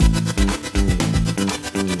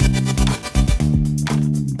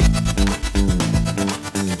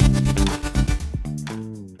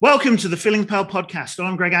Welcome to the Filling the Pearl podcast.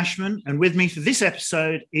 I'm Greg Ashman, and with me for this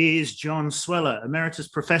episode is John Sweller, Emeritus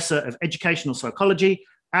Professor of Educational Psychology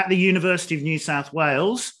at the University of New South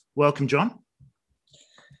Wales. Welcome, John.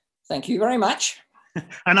 Thank you very much.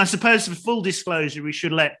 And I suppose for full disclosure, we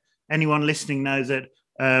should let anyone listening know that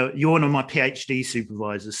you're one of my PhD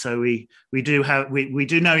supervisors, so we do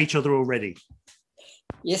know each other already.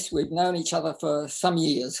 Yes, we've known each other for some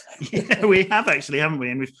years. Yeah, we have actually, haven't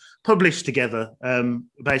we? And we've published together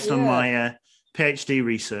based on my PhD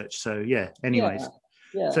research. So, anyways.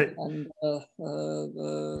 Yeah. So, and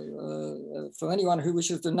for anyone who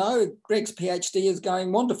wishes to know, Greg's PhD is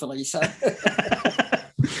going wonderfully. So,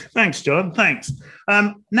 thanks, John. Thanks.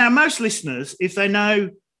 Now, most listeners, if they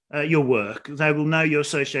know your work, they will know you're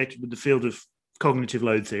associated with the field of cognitive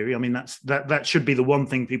load theory. I mean, that should be the one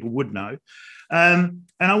thing people would know. And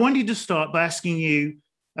I wanted to start by asking you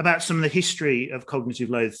about some of the history of cognitive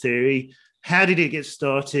load theory. How did it get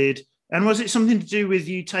started? And was it something to do with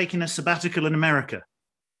you taking a sabbatical in America?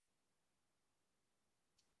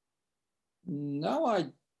 No, I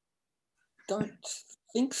don't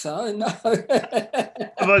think so. No. Have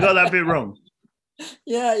I got that bit wrong?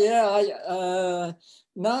 Yeah.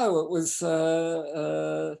 No, it was,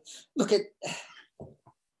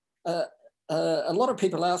 a lot of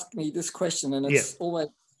people ask me this question, and it's always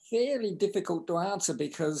fairly difficult to answer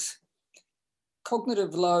because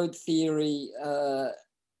cognitive load theory,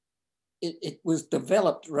 it was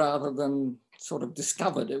developed rather than sort of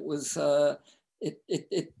discovered. It was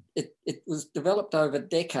it was developed over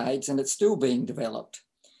decades, and it's still being developed.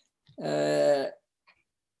 The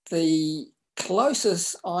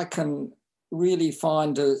closest I can really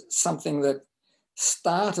find to something that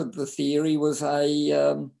started the theory was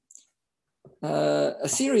a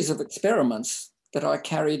series of experiments that I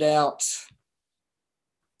carried out.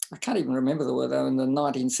 I can't even remember the word, though, in the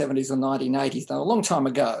 1970s or 1980s, though, a long time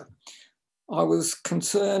ago. I was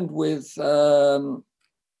concerned with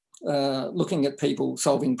looking at people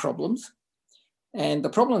solving problems. And the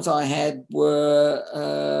problems I had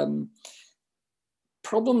were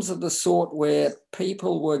problems of the sort where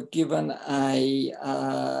people were given a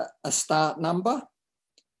start number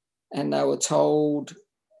and they were told,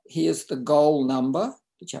 here's the goal number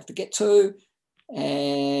that you have to get to.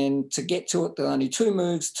 And to get to it, there are only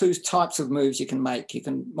two types of moves you can make. You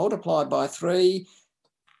can multiply by 3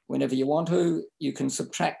 whenever you want to. You can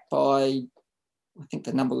subtract by, I think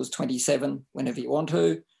the number was 27, whenever you want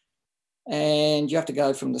to. And you have to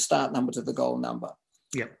go from the start number to the goal number.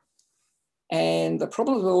 Yep. And the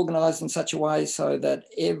problems were organised in such a way so that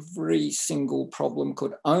every single problem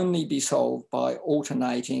could only be solved by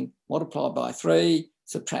alternating multiply by 3,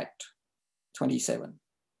 subtract 27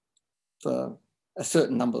 for a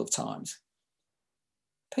certain number of times.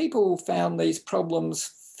 People found these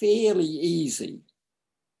problems fairly easy.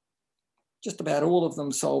 Just about all of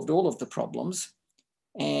them solved all of the problems,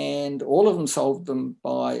 and all of them solved them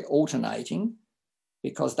by alternating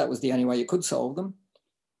because that was the only way you could solve them.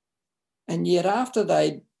 And yet after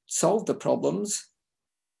they solved the problems,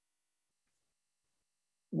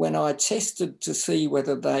 when I tested to see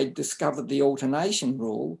whether they discovered the alternation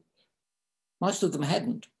rule, most of them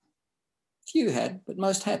hadn't. Few had, but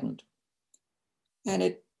most hadn't.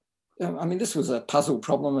 And this was a puzzle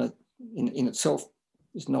problem in itself.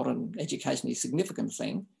 It's not an educationally significant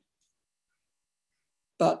thing.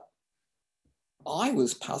 But I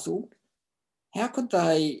was puzzled. How could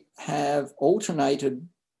they have alternated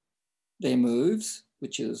their moves,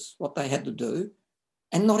 which is what they had to do,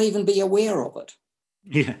 and not even be aware of it?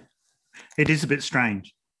 Yeah, it is a bit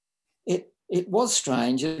strange. It was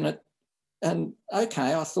strange, and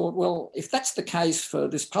okay, I thought, well, if that's the case for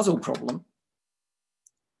this puzzle problem,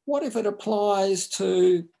 what if it applies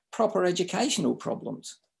to proper educational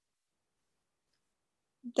problems?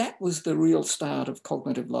 That was the real start of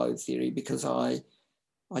cognitive load theory, because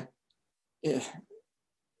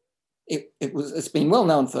it's been well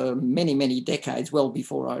known for many, many decades, well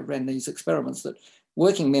before I ran these experiments, that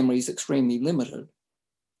working memory is extremely limited.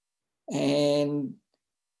 And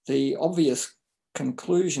the obvious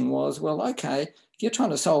conclusion was, well, okay, if you're trying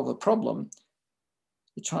to solve a problem,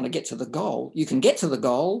 you're trying to get to the goal. You can get to the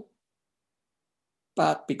goal,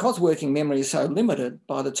 but because working memory is so limited,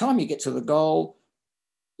 by the time you get to the goal,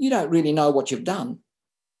 you don't really know what you've done.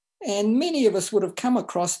 And many of us would have come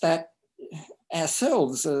across that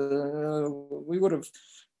ourselves. We would have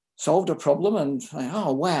solved a problem and say,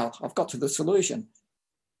 oh, wow, I've got to the solution.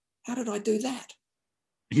 How did I do that?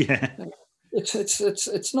 Yeah.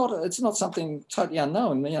 It's not something totally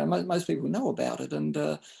unknown. You know, most people know about it, and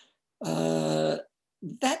that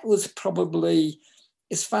was probably,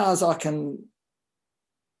 as far as I can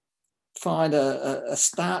find a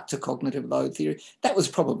start to cognitive load theory, that was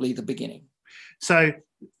probably the beginning. So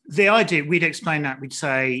the idea, we'd explain that, we'd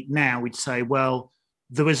say, well,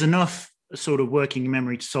 there was enough sort of working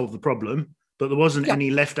memory to solve the problem, but there wasn't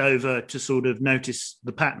any left over to sort of notice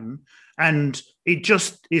the pattern. And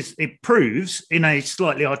it proves, in a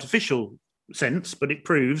slightly artificial sense, but it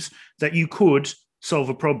proves that you could solve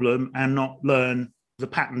a problem and not learn the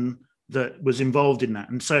pattern that was involved in that.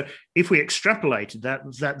 And so if we extrapolated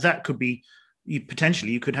that could be, you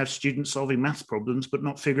could have students solving maths problems, but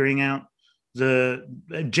not figuring out the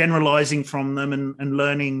generalizing from them and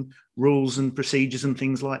learning rules and procedures and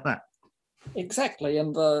things like that. Exactly.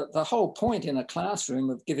 And the whole point in a classroom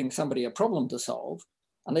of giving somebody a problem to solve,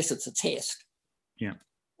 unless it's a test, the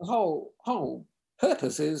whole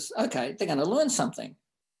purpose is, okay, they're going to learn something.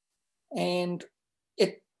 And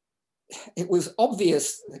it was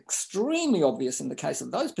obvious, extremely obvious in the case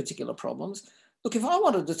of those particular problems. Look, if I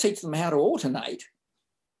wanted to teach them how to alternate,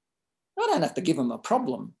 I don't have to give them a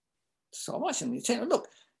problem to solve. I shouldn't tell them, look,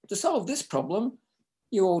 to solve this problem,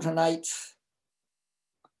 you alternate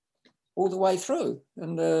all the way through,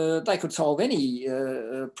 and they could solve any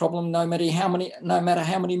problem, no matter how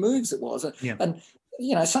many moves it was. Yeah. And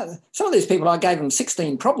some of these people, I gave them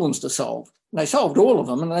 16 problems to solve. And they solved all of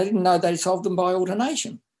them, and they didn't know they solved them by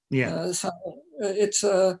alternation. Yeah.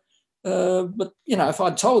 But if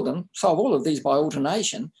I'd told them solve all of these by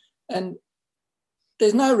alternation, and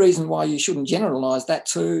there's no reason why you shouldn't generalise that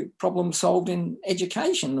to problems solved in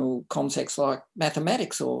education or contexts like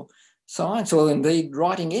mathematics or science, or indeed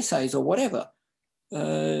writing essays or whatever.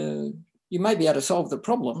 You may be able to solve the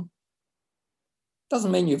problem.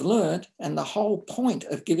 Doesn't mean you've learned. And the whole point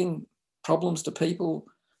of giving problems to people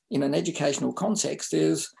in an educational context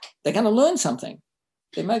is they're going to learn something.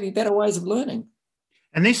 There may be better ways of learning.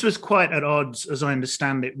 And this was quite at odds, as I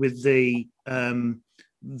understand it, with the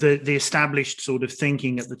established sort of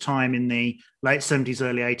thinking at the time in the late 70s,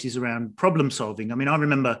 early 80s around problem solving. I mean, I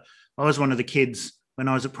remember I was one of the kids when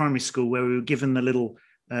I was at primary school where we were given the little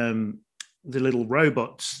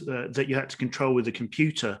robots that you had to control with a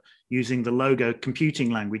computer using the Logo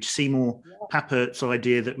computing language, Seymour Papert's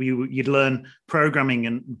idea that you'd learn programming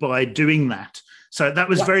and by doing that. So that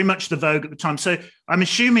was very much the vogue at the time. So I'm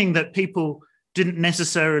assuming that people didn't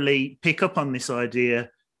necessarily pick up on this idea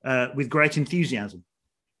with great enthusiasm.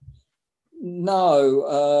 No,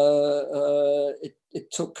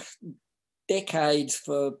 it took decades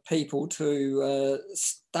for people to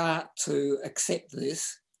start to accept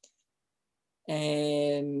this.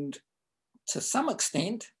 And to some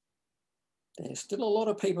extent, there's still a lot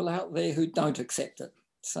of people out there who don't accept it.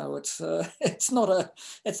 So it's not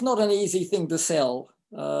an easy thing to sell.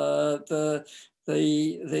 The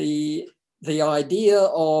idea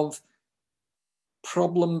of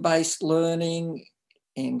problem-based learning,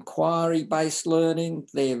 inquiry-based learning,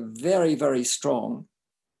 they're very, very strong.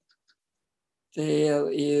 There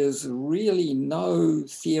is really no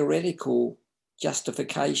theoretical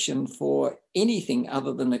justification for anything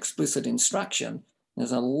other than explicit instruction.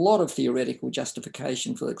 There's a lot of theoretical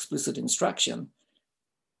justification for explicit instruction,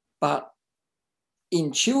 but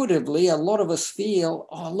intuitively, a lot of us feel,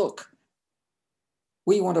 oh, look,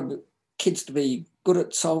 we want kids to be good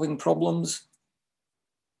at solving problems.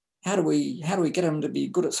 How do we get them to be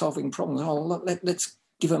good at solving problems? Oh, let's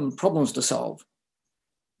give them problems to solve.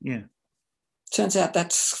 Yeah. Turns out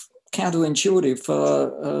that's counterintuitive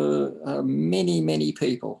for many, many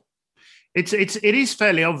people. It is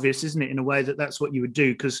fairly obvious, isn't it, in a way that that's what you would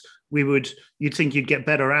do, because you'd think you'd get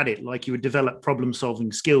better at it, like you would develop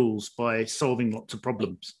problem-solving skills by solving lots of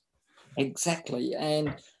problems. Exactly,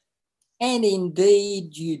 and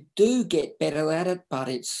indeed you do get better at it, but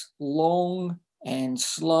it's long and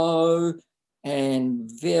slow and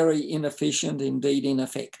very inefficient, indeed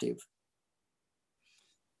ineffective.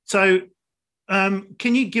 So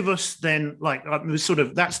can you give us then,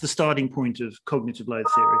 that's the starting point of cognitive load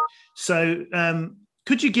theory. So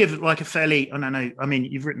could you give like a fairly,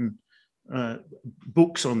 you've written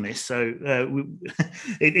books on this, so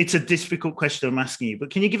it's a difficult question I'm asking you, but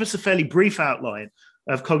can you give us a fairly brief outline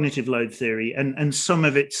of cognitive load theory and some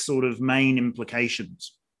of its sort of main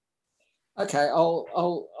implications? Okay,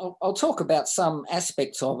 I'll talk about some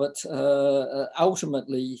aspects of it.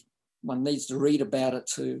 Ultimately, one needs to read about it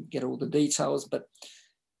to get all the details, but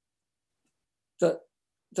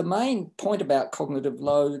the main point about cognitive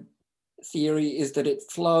load theory is that it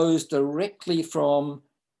flows directly from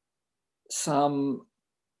some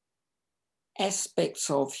aspects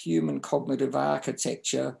of human cognitive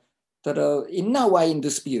architecture that are in no way in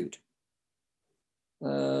dispute.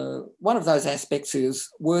 One of those aspects is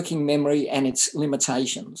working memory and its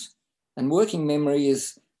limitations. And working memory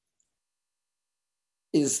is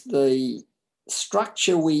is the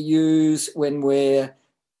structure we use when we're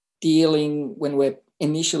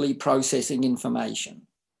initially processing information.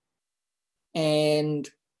 And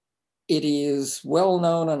it is well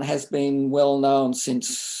known and has been well known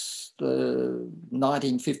since the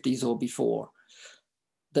 1950s or before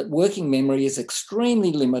that working memory is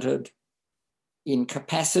extremely limited in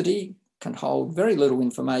capacity, can hold very little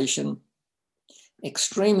information,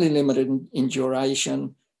 extremely limited in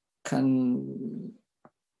duration, material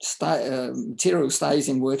stays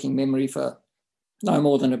in working memory for no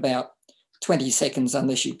more than about 20 seconds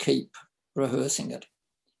unless you keep rehearsing it.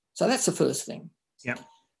 So that's the first thing. Yeah.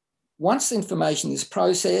 Once information is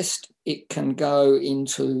processed, it can go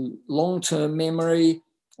into long-term memory,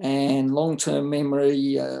 and long-term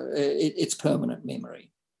memory, it's permanent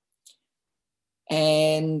memory.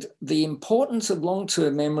 And the importance of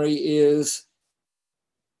long-term memory is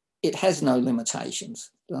it has no limitations.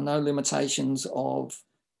 There are no limitations of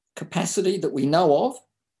capacity that we know of,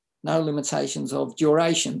 no limitations of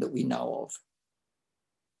duration that we know of.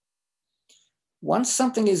 Once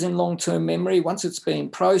something is in long-term memory, once it's been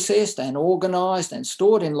processed and organised and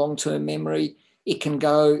stored in long-term memory, it can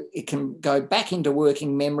go back into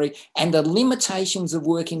working memory, and the limitations of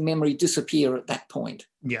working memory disappear at that point.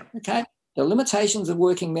 Yeah. Okay? The limitations of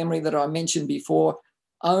working memory that I mentioned before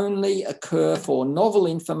only occur for novel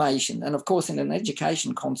information. And of course, in an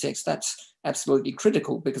education context, that's absolutely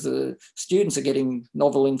critical because the students are getting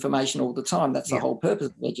novel information all the time. That's the whole purpose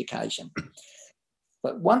of education.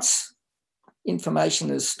 But once information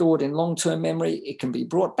is stored in long-term memory, it can be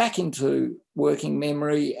brought back into working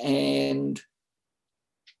memory, and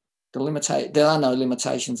there are no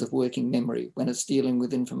limitations of working memory when it's dealing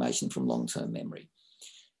with information from long-term memory.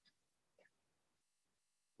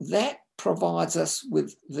 That provides us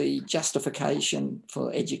with the justification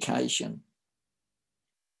for education.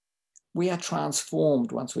 We are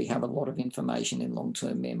transformed once we have a lot of information in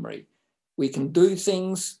long-term memory. We can do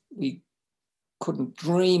things we couldn't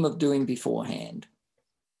dream of doing beforehand.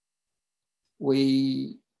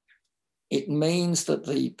 It means that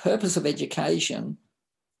the purpose of education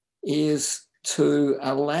is to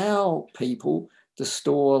allow people to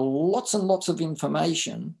store lots and lots of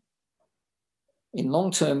information in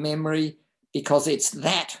long-term memory, because it's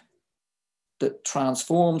that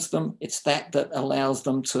transforms them. It's that allows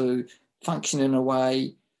them to function in a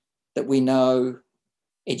way that we know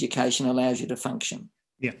education allows you to function.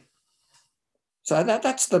 Yeah. So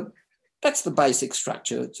that's the basic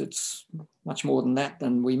structure. It's much more than that,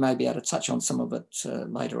 and we may be able to touch on some of it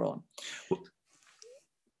later on.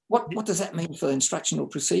 What does that mean for instructional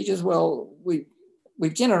procedures? Well, we've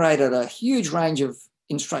generated a huge range of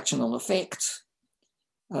instructional effects.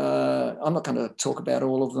 I'm not going to talk about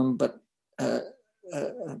all of them, but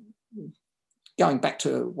going back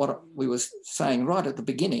to what we were saying right at the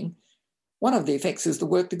beginning, one of the effects is the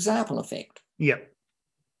worked example effect. Yeah.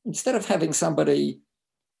 Instead of having somebody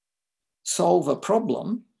solve a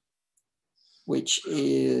problem, which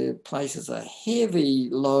places a heavy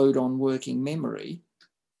load on working memory,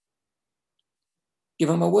 give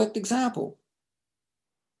them a worked example.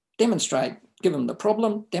 Give them the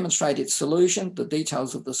problem, demonstrate its solution, the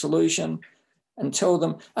details of the solution, and tell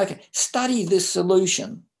them, okay, study this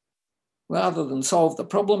solution. Rather than solve the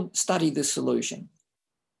problem, study this solution.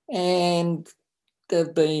 And there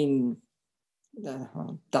have been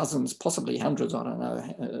dozens, possibly hundreds, I don't know,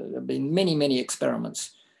 there have been many, many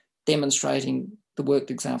experiments demonstrating the worked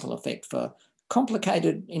example effect for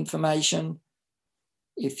complicated information.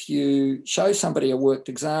 If you show somebody a worked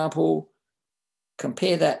example,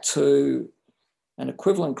 compare that to an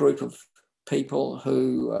equivalent group of people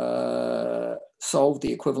who solved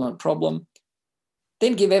the equivalent problem,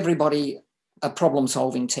 then give everybody a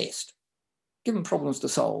problem-solving test. Give them problems to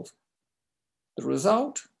solve. The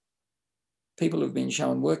result, people who've been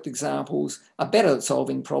shown worked examples are better at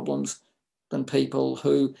solving problems than people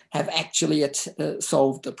who have actually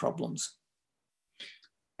solved the problems.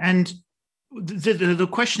 And the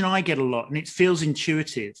question I get a lot, and it feels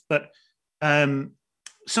intuitive, but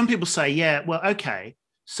some people say, yeah, well, okay,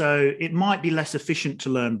 so it might be less efficient to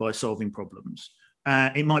learn by solving problems.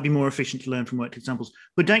 It might be more efficient to learn from worked examples,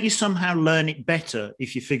 but don't you somehow learn it better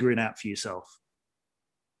if you figure it out for yourself?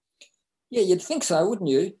 Yeah, you'd think so, wouldn't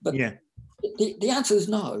you? But yeah, the answer is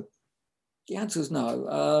no. The answer is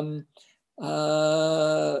no.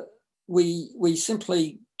 We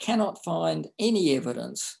simply cannot find any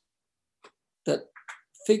evidence that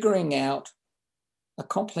figuring out a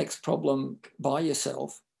complex problem by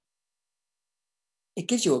yourself, it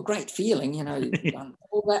gives you a great feeling, you know, you've done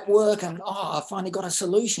all that work and, I finally got a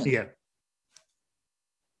solution. Yeah.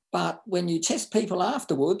 But when you test people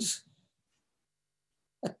afterwards,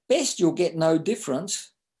 At best, you'll get no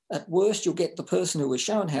difference. At worst, you'll get the person who was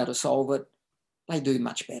shown how to solve it, they do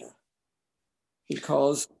much better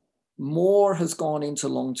because more has gone into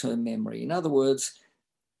long-term memory. In other words,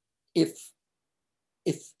 if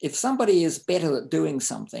somebody is better at doing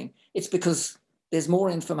something, it's because there's more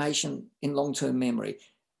information in long-term memory.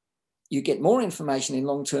 You get more information in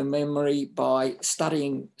long-term memory by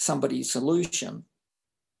studying somebody's solution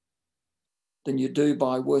than you do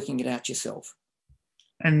by working it out yourself.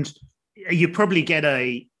 And you probably get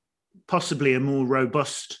possibly a more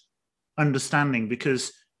robust understanding,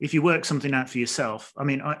 because if you work something out for yourself, I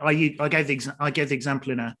mean, I gave the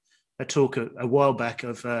example in a talk a while back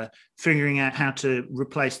of figuring out how to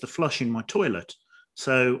replace the flush in my toilet.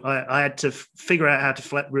 So I had to figure out how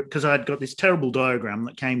to because I had got this terrible diagram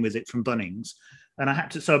that came with it from Bunnings, and I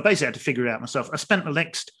basically had to figure it out myself. I spent the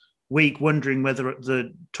next week wondering whether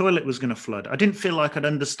the toilet was going to flood. I didn't feel like I'd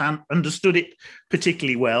understood it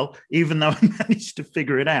particularly well, even though I managed to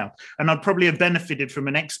figure it out. And I'd probably have benefited from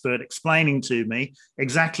an expert explaining to me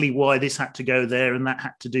exactly why this had to go there and that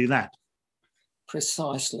had to do that.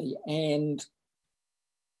 Precisely. And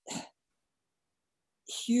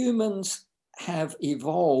humans have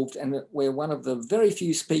evolved, and we're one of the very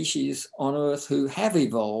few species on Earth who have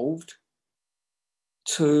evolved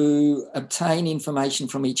to obtain information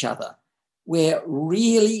from each other. We're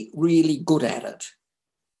really, really good at it.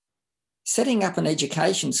 Setting up an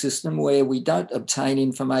education system where we don't obtain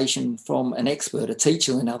information from an expert, a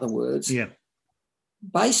teacher, in other words,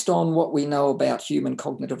 based on what we know about human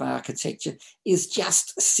cognitive architecture, is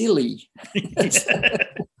just silly.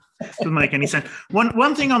 Doesn't make any sense.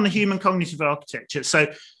 One thing on the human cognitive architecture.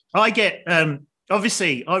 So I get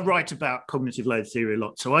obviously I write about cognitive load theory a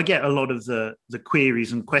lot, so I get a lot of the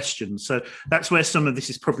queries and questions. So that's where some of this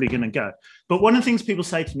is probably going to go. But one of the things people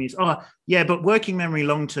say to me is, "Oh, yeah, but working memory,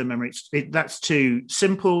 long-term memory, that's too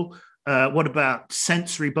simple. What about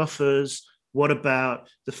sensory buffers? What about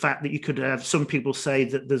the fact that you could have?" Some people say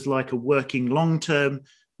that there's like a working long-term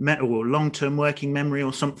or long-term working memory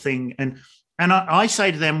or something, and I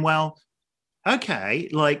say to them, well, okay,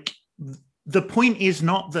 like the point is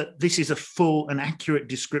not that this is a full and accurate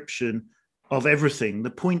description of everything.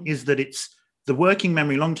 The point is that it's the working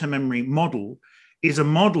memory, long-term memory model is a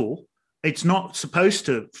model. It's not supposed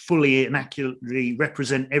to fully and accurately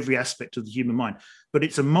represent every aspect of the human mind, but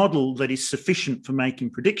it's a model that is sufficient for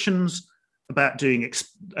making predictions about doing,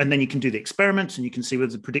 and then you can do the experiments and you can see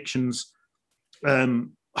whether the predictions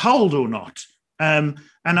hold or not. And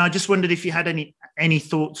I just wondered if you had any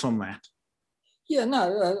thoughts on that. Yeah,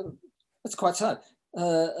 no, that's quite so.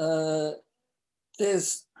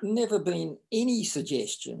 There's never been any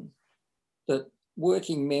suggestion that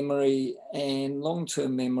working memory and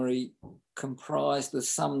long-term memory comprise the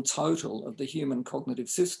sum total of the human cognitive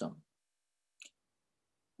system.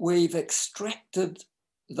 We've extracted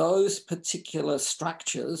those particular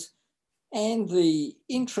structures and the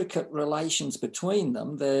intricate relations between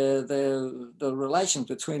them. The relations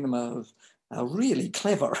between them are really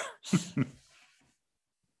clever.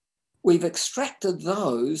 We've extracted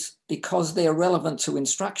those because they're relevant to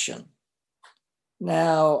instruction.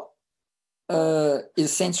 Now,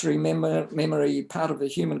 is sensory memory part of the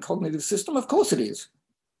human cognitive system? Of course it is.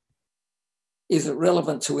 Is it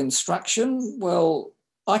relevant to instruction? Well,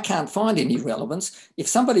 I can't find any relevance. If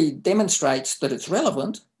somebody demonstrates that it's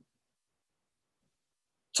relevant,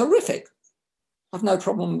 terrific. I've no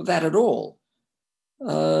problem with that at all.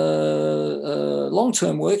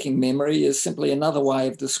 Long-term working memory is simply another way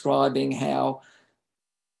of describing how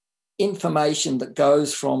information that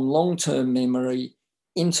goes from long-term memory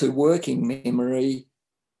into working memory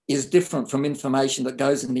is different from information that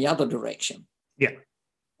goes in the other direction. Yeah.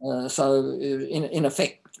 So in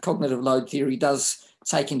effect, cognitive load theory does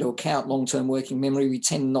take into account long-term working memory. We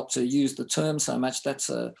tend not to use the term so much. That's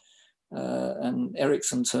an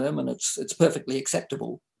Erickson term, and it's perfectly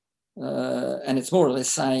acceptable. And it's more or less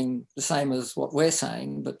saying the same as what we're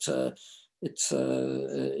saying, but it's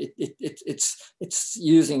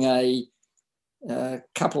using a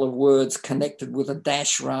couple of words connected with a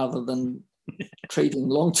dash rather than treating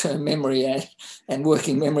long-term memory and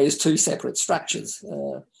working memory as two separate structures.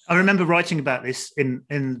 I remember writing about this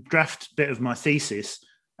in draft bit of my thesis,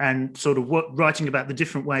 and sort of writing about the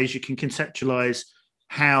different ways you can conceptualize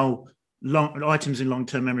how items in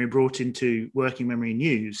long-term memory brought into working memory and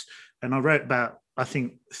used. And I wrote about, I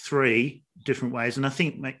think, 3 different ways. And I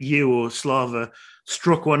think you or Slava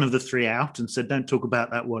struck one of the 3 out and said, don't talk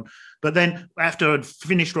about that one. But then after I'd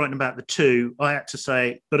finished writing about the 2, I had to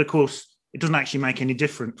say, but of course, it doesn't actually make any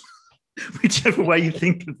difference, whichever way you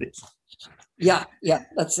think of this. Yeah,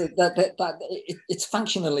 that's it's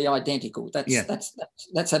functionally identical.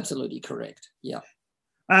 That's absolutely correct. Yeah.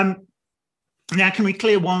 Now, can we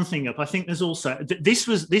clear one thing up? I think there's also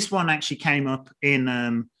this one actually came up in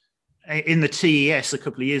the TES a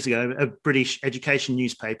couple of years ago, a British education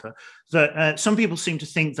newspaper, that some people seem to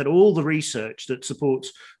think that all the research that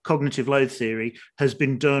supports cognitive load theory has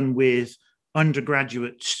been done with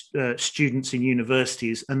undergraduate students in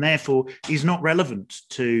universities and therefore is not relevant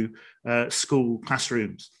to school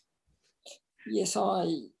classrooms. Yes,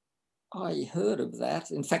 I heard of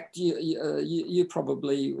that. In fact, you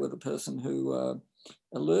probably were the person who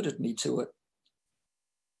alerted me to it.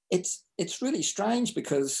 It's really strange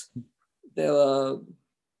because there are,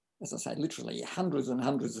 as I say, literally hundreds and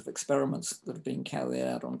hundreds of experiments that have been carried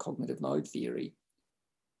out on cognitive load theory.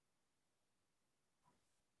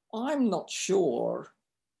 I'm not sure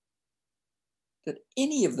that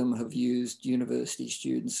any of them have used university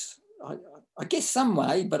students. I guess some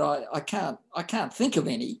way, but I can't think of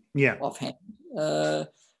any offhand. The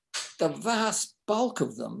vast bulk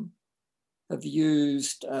of them have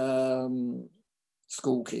used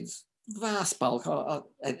school kids. Vast bulk.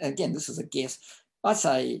 Again, this is a guess. I'd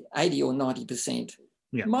say 80 or 90%.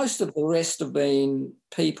 Yeah. Most of the rest have been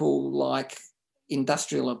people like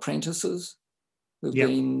industrial apprentices who've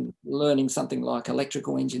been learning something like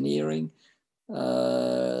electrical engineering.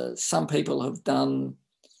 Some people have done,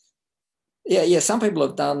 some people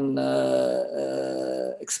have done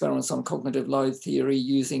experiments on cognitive load theory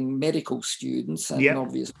using medical students, and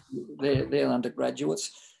obviously they're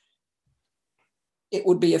undergraduates. It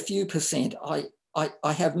would be a few percent. I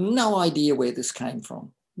have no idea where this came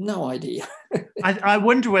from. No idea. I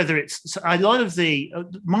wonder whether it's a lot of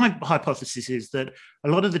my hypothesis is that a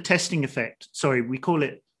lot of the testing effect, we call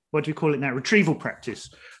it, what do we call it now? Retrieval practice.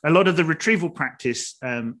 A lot of the retrieval practice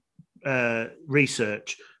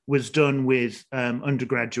research was done with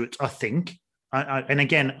undergraduates, I think. And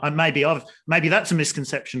again, maybe that's a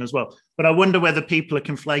misconception as well. But I wonder whether people are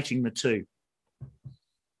conflating the two.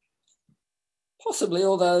 Possibly,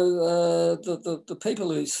 although the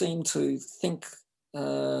people who seem to think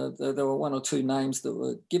there were one or two names that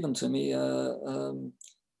were given to me who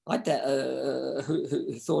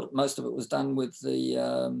thought most of it was done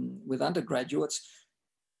with undergraduates.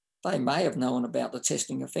 They may have known about the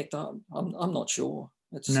testing effect. I'm not sure.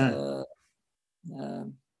 It's no.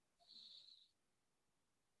 And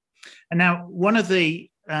now one of the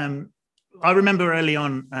I remember early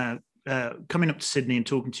on coming up to Sydney and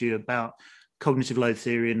talking to you about cognitive load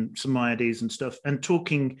theory and some of my ideas and stuff, and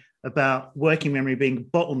talking about working memory being a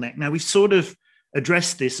bottleneck. Now, we've sort of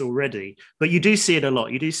addressed this already, but you do see it a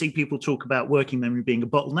lot. You do see people talk about working memory being a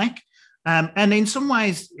bottleneck. And in some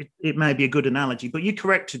ways, it may be a good analogy, but you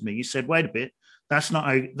corrected me. You said, wait a bit, that's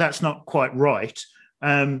not quite right.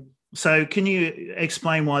 So can you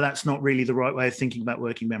explain why that's not really the right way of thinking about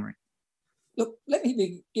working memory? Look, let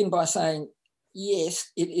me begin by saying,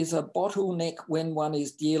 yes, it is a bottleneck when one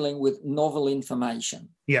is dealing with novel information.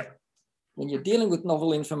 Yeah. When you're dealing with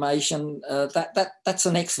novel information, that's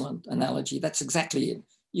an excellent analogy. That's exactly it.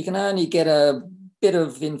 You can only get a bit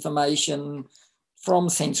of information from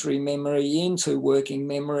sensory memory into working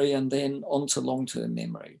memory and then onto long-term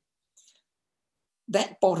memory.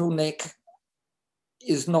 That bottleneck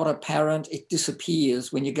is not apparent. It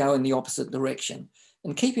disappears when you go in the opposite direction.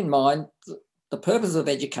 And keep in mind, the purpose of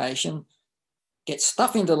education, get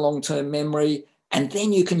stuff into long-term memory, and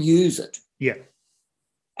then you can use it. Yeah.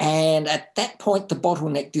 And at that point, the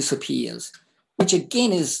bottleneck disappears, which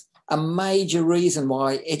again is a major reason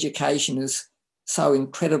why education is so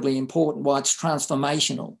incredibly important, why it's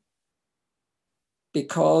transformational.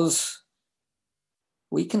 Because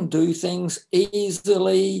we can do things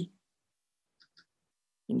easily,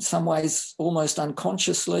 in some ways almost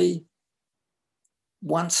unconsciously,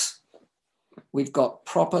 once we've got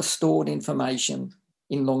proper stored information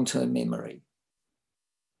in long-term memory.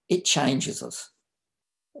 It changes us.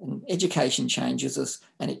 And education changes us,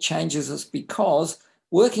 and it changes us because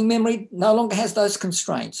working memory no longer has those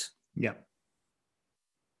constraints. Yeah.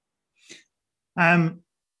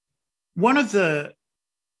 One of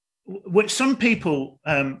some people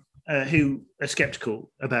who are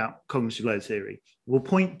skeptical about cognitive load theory will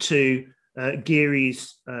point to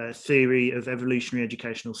Geary's theory of evolutionary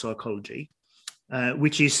educational psychology,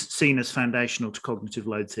 which is seen as foundational to cognitive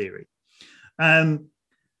load theory.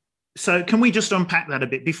 So can we just unpack that a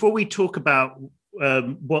bit before we talk about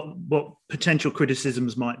what potential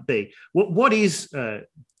criticisms might be? What is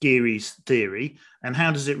Geary's theory, and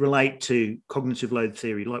how does it relate to cognitive load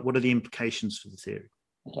theory? Like, what are the implications for the theory?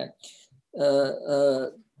 Okay.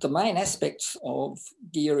 The main aspects of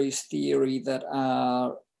Geary's theory that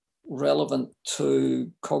are relevant to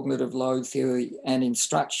cognitive load theory and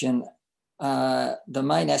instruction, the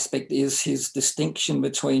main aspect is his distinction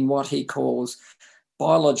between what he calls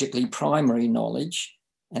biologically primary knowledge,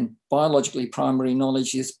 and biologically primary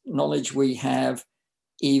knowledge is knowledge we have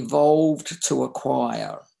evolved to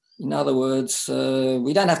acquire. In other words,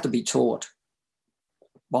 we don't have to be taught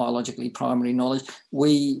biologically primary knowledge.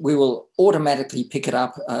 We will automatically pick it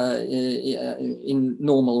up in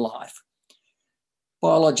normal life.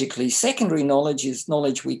 Biologically secondary knowledge is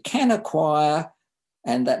knowledge we can acquire,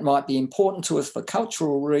 and that might be important to us for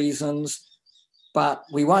cultural reasons, but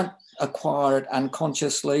we won't acquire it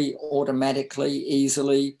unconsciously, automatically,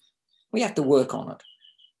 easily. We have to work on it.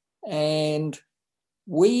 And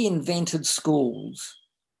we invented schools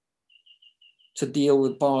to deal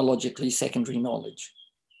with biologically secondary knowledge.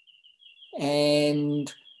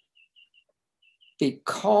 And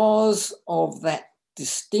because of that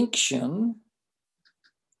distinction,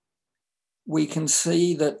 we can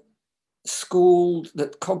see that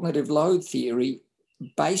cognitive load theory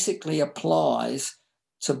basically applies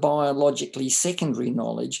to biologically secondary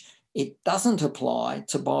knowledge. It doesn't apply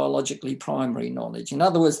to biologically primary knowledge. In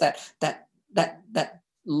other words, that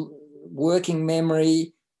working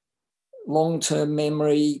memory, long-term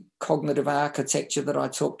memory, cognitive architecture that I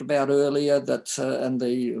talked about earlier, and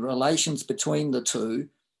the relations between the two,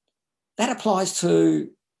 that applies to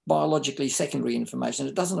biologically secondary information.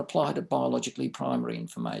 It doesn't apply to biologically primary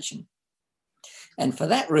information. And for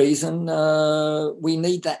that reason, we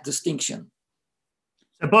need that distinction.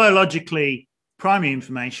 So biologically primary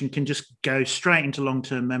information can just go straight into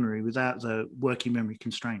long-term memory without the working memory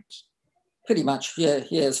constraints. Pretty much, yeah.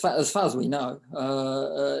 As far as we know,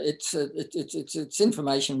 it's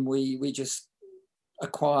information we just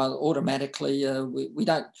acquire automatically. We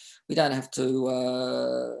don't have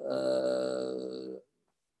to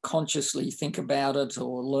consciously think about it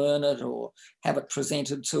or learn it or have it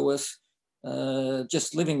presented to us.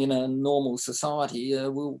 Just living in a normal society,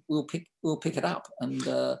 we'll pick it up. And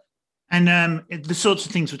the sorts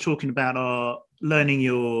of things we're talking about are learning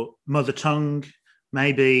your mother tongue,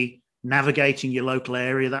 maybe navigating your local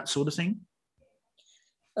area, that sort of thing.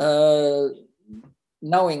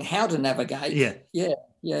 Knowing how to navigate. Yeah.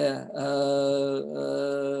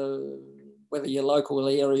 Whether your local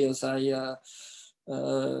area is a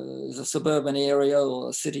suburban area or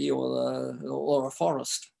a city or a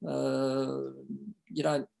forest,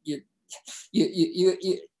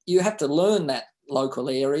 you have to learn that local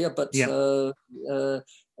area, but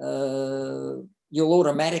you'll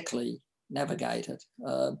automatically navigate it.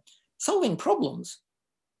 Solving problems,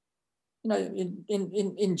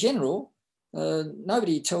 in general,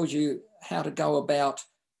 nobody tells you how to go about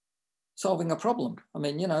solving a problem. I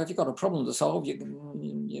mean, if you've got a problem to solve,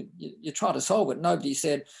 you try to solve it. Nobody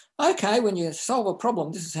said, okay, when you solve a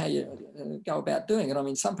problem, this is how you go about doing it. I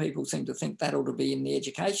mean, some people seem to think that ought to be in the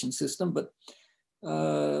education system, but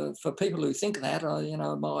for people who think that,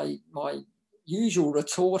 my usual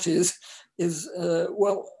retort is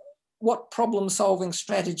well, what problem-solving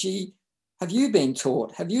strategy have you been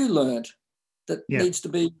taught? Have you learned that needs to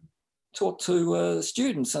be taught to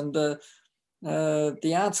students? And the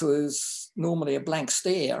answer is normally a blank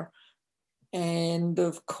stare. And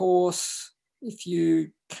of course, if you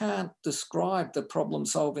can't describe the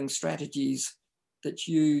problem-solving strategies that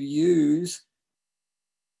you use,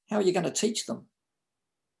 how are you going to teach them?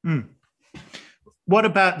 What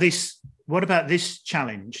about this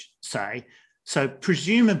challenge, say? So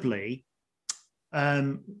presumably,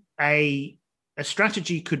 a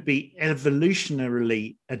strategy could be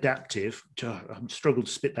evolutionarily adaptive. I'm struggled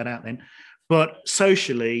to spit that out then, but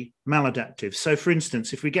socially maladaptive. So, for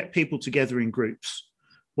instance, if we get people together in groups,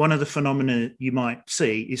 one of the phenomena you might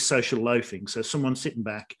see is social loafing. So, someone sitting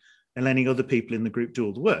back and letting other people in the group do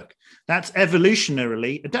all the work. That's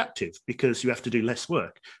evolutionarily adaptive because you have to do less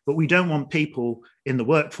work. But we don't want people in the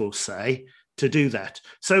workforce, say, to do that.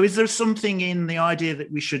 So is there something in the idea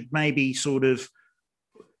that we should maybe sort of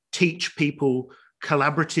teach people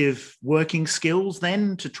collaborative working skills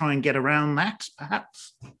then to try and get around that,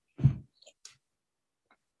 perhaps?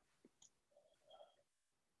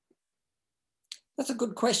 That's a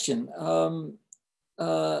good question.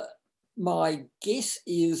 My guess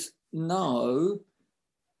is no.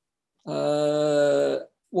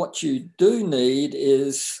 What you do need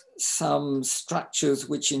is some structures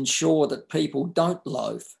which ensure that people don't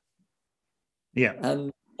loaf. Yeah.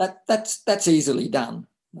 And that's easily done.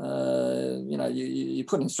 You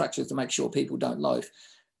put in structures to make sure people don't loaf.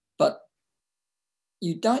 But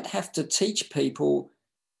you don't have to teach people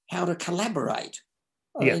how to collaborate.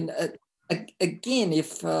 I mean, again,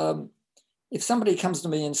 if somebody comes to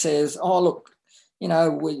me and says, "Oh, look,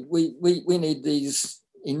 we need these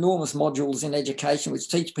enormous modules in education which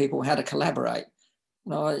teach people how to collaborate.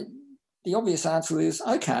 The obvious answer is,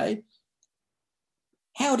 okay,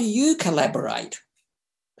 how do you collaborate?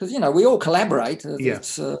 Because, we all collaborate. Yeah.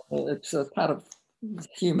 It's a part of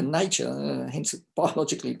human nature, hence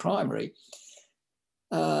biologically primary.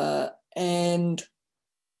 And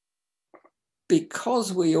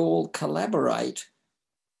because we all collaborate,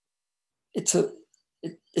 it's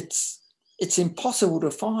impossible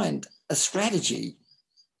to find a strategy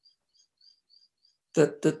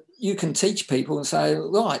that you can teach people and say,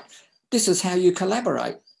 right, this is how you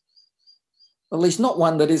collaborate. At least not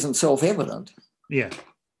one that isn't self-evident. Yeah.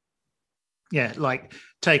 Yeah, like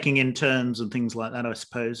taking in turns and things like that, I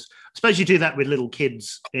suppose. I suppose you do that with little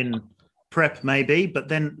kids in prep, maybe, but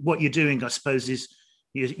then what you're doing, I suppose, is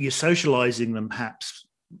you're socialising them perhaps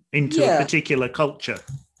into a particular culture.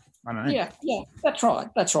 I don't know. Yeah, that's right.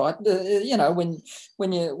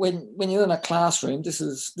 When you're in a classroom, this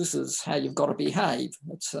is how you've got to behave.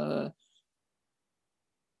 It's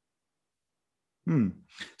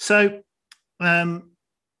So,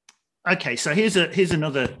 okay. So here's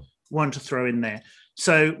another one to throw in there.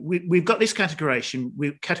 So we've got this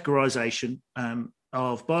categorization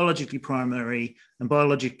of biologically primary and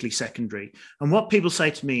biologically secondary. And what people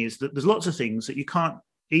say to me is that there's lots of things that you can't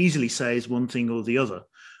easily say is one thing or the other.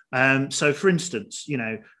 So, for instance,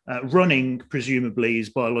 running presumably is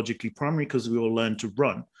biologically primary because we all learn to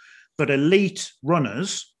run. But elite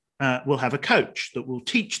runners will have a coach that will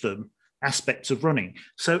teach them aspects of running.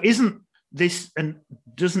 So doesn't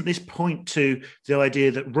this point to the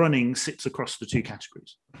idea that running sits across the two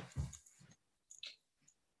categories?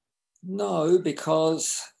 No,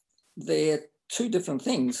 because they're two different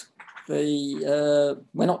things. We're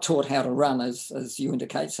not taught how to run, as you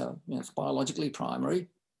indicate, so it's biologically primary.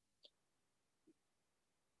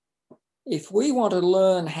 If we want to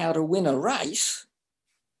learn how to win a race,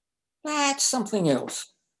 that's something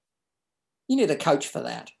else. You need a coach for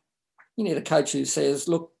that. You need a coach who says,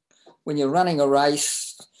 look, when you're running a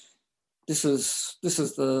race, this is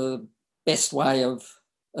the best way of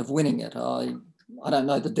winning it. I don't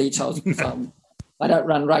know the details because I don't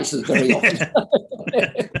run races very often.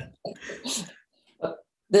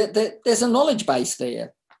 But there's a knowledge base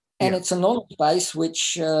there, and it's a knowledge base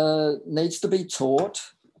which needs to be taught.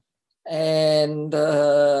 And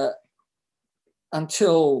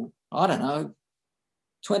until, I don't know,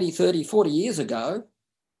 20, 30, 40 years ago,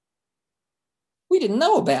 we didn't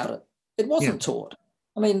know about it. It wasn't taught.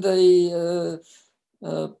 I mean, the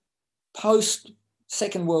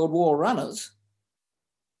post-Second World War runners,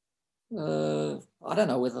 I don't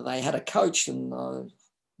know whether they had a coach, and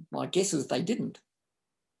my guess is they didn't.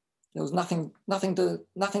 There was nothing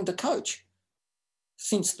to coach.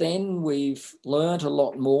 Since then, we've learned a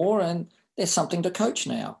lot more, and there's something to coach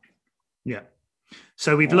now. Yeah.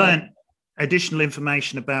 So we've learned additional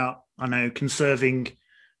information about, conserving.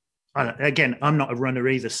 Again, I'm not a runner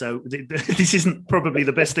either, so this isn't probably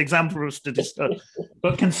the best example for us to discuss,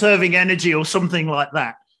 but conserving energy or something like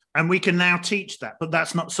that. And we can now teach that, but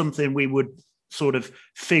that's not something we would sort of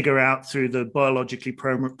figure out through the biologically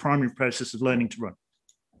primary process of learning to run.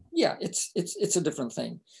 Yeah, it's a different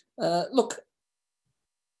thing. Look,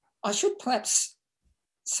 I should perhaps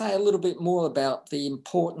say a little bit more about the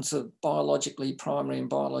importance of biologically primary and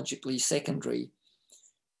biologically secondary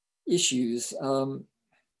issues.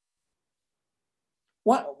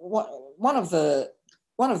 One of the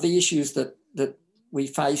issues that we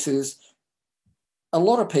face is a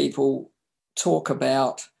lot of people talk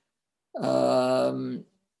about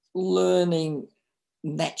learning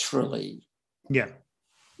naturally. Yeah.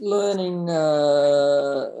 Learning.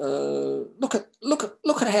 Look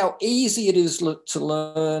at how easy it is to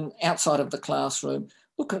learn outside of the classroom.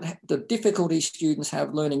 Look at the difficulty students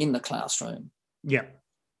have learning in the classroom. Yeah.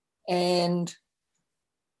 And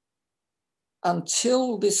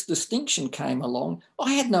until this distinction came along,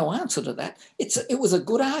 I had no answer to that. It was a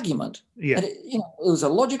good argument. Yeah. And it was a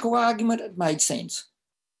logical argument. It made sense.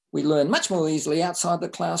 We learn much more easily outside the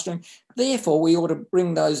classroom. Therefore, we ought to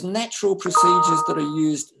bring those natural procedures that are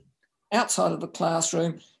used outside of the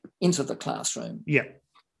classroom into the classroom. Yeah.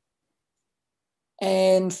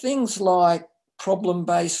 And things like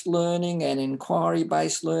problem-based learning and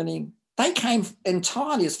inquiry-based learning, they came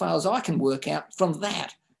entirely, as far as I can work out, from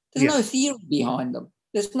that. There's no theory behind them.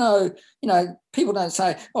 There's no, people don't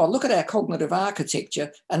say, oh, look at our cognitive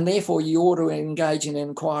architecture and therefore you ought to engage in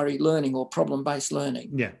inquiry learning or problem-based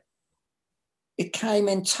learning. Yeah. It came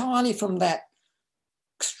entirely from that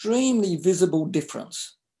extremely visible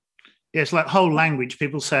difference. Yeah, it's like whole language.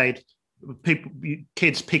 People say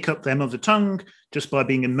kids pick up their mother tongue just by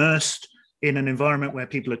being immersed in an environment where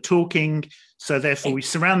people are talking. So therefore we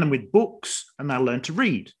surround them with books and they'll learn to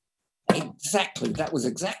read. Exactly. That was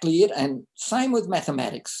exactly it. And same with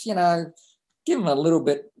mathematics, you know, give them a little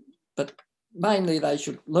bit, but mainly they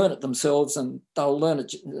should learn it themselves and they'll learn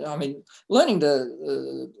it. I mean, learning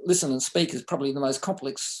to listen and speak is probably the most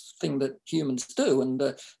complex thing that humans do. And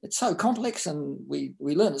it's so complex and we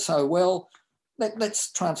learn it so well.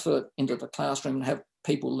 Let's transfer it into the classroom and have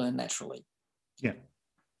people learn naturally. Yeah.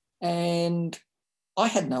 And I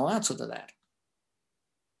had no answer to that.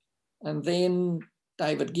 And then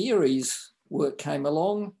David Geary's work came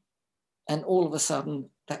along and all of a sudden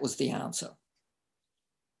that was the answer.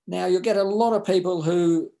 Now, you'll get a lot of people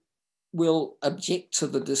who will object to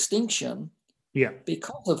the distinction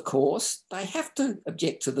because, of course, they have to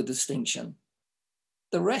object to the distinction.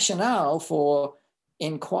 The rationale for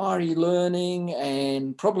inquiry learning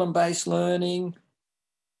and problem-based learning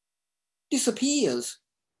disappears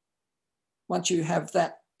once you have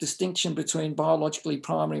that distinction between biologically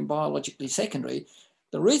primary and biologically secondary.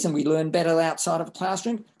 The reason we learn better outside of a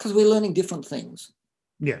classroom because we're learning different things.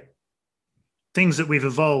 Yeah. Things that we've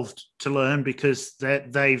evolved to learn because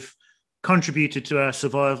they've contributed to our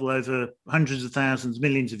survival over hundreds of thousands,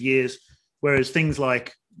 millions of years, whereas things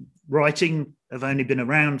like writing have only been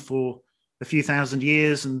around for a few thousand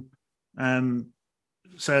years. And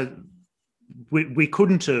so we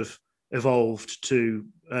couldn't have evolved to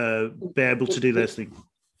be able to do those things.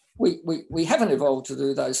 We haven't evolved to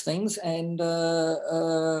do those things. And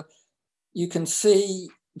you can see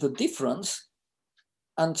the difference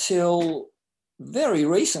until very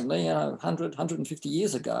recently, 100, 150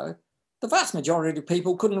 years ago, the vast majority of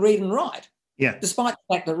people couldn't read and write. Yeah. Despite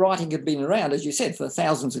the fact that writing had been around, as you said, for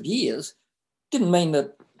thousands of years, didn't mean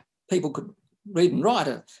that people could read and write.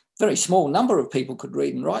 A very small number of people could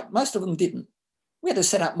read and write. Most of them didn't. We had to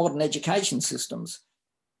set up modern education systems.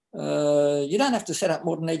 You don't have to set up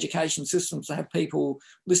modern education systems to have people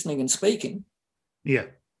listening and speaking. Yeah.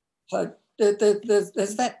 So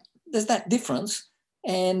there's that difference.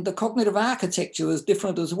 And the cognitive architecture is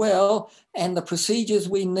different as well. And the procedures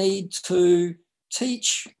we need to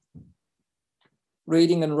teach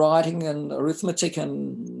reading and writing and arithmetic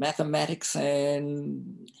and mathematics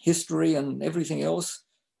and history and everything else,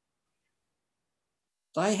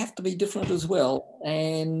 they have to be different as well.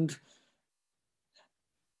 And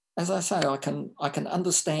as I say, I can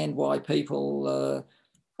understand why people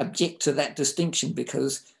object to that distinction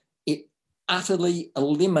because it utterly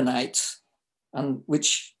eliminates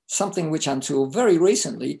something which until very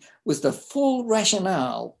recently was the full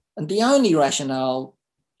rationale and the only rationale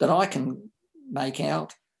that I can make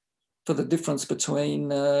out for the difference between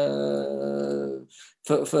for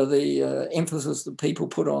the emphasis that people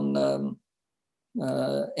put on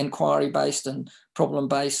inquiry-based and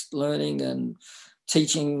problem-based learning and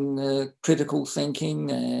teaching critical thinking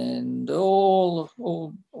and all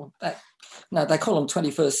that. No, they call them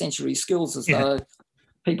 21st century skills as though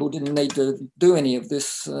people didn't need to do any of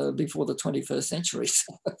this before the 21st century.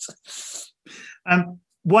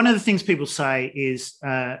 One of the things people say is,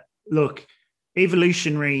 look,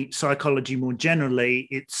 evolutionary psychology more generally,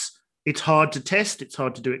 it's hard to test, it's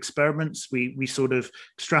hard to do experiments. We sort of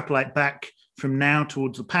extrapolate back from now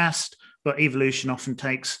towards the past, but evolution often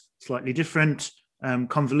takes slightly different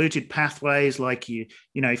convoluted pathways. Like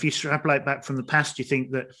if you extrapolate back from the past, you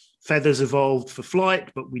think that feathers evolved for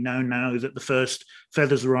flight, but we know that the first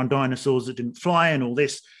feathers were on dinosaurs that didn't fly and all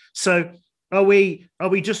this. So are we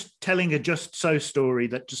just telling a just so story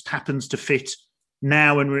that just happens to fit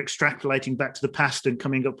now and we're extrapolating back to the past and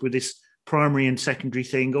coming up with this primary and secondary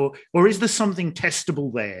thing, or is there something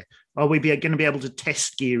testable there? Are we going to be able to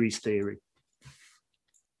test Geary's theory?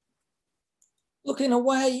 Look, in a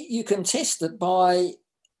way, you can test it by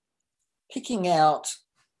picking out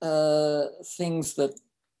things that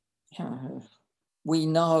we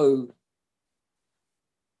know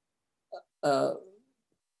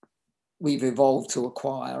we've evolved to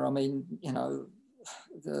acquire. I mean,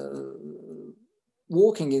 the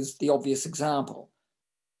walking is the obvious example.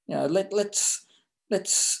 Let's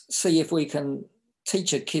see if we can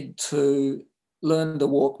teach a kid to learn to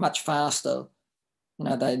walk much faster.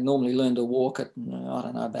 They normally learn to walk at, I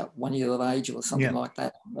don't know, about 1 year of age or something like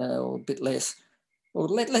that, or a bit less. Well,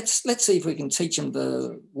 let's see if we can teach them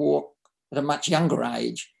to walk at a much younger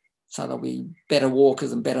age so they'll be better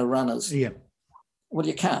walkers and better runners. Yeah. Well,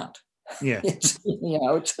 you can't. Yeah. It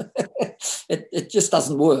just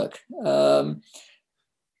doesn't work. And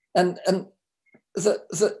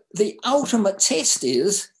the ultimate test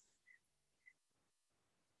is,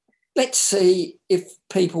 let's see if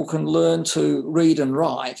people can learn to read and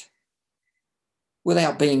write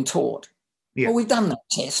without being taught. Yeah. Well, we've done that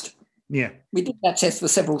test. Yeah. We did that test for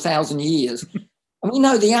several thousand years, and we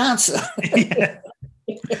know the answer. Yeah.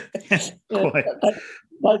 Quite.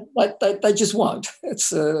 They just won't.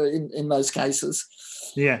 It's in most cases.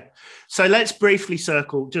 Yeah. So let's briefly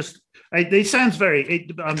circle. Just it sounds very.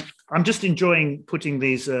 I'm just enjoying putting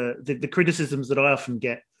these the criticisms that I often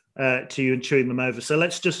get to you and chewing them over. So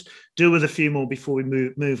let's just deal with a few more before we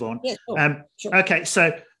move on. Yeah, sure. Okay.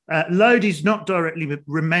 So load is not directly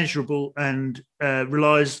measurable and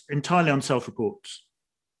relies entirely on self-reports.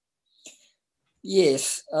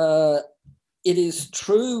 Yes, it is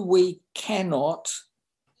true. We cannot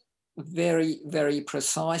very, very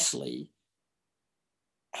precisely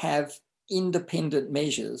have independent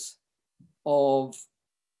measures of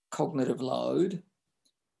cognitive load,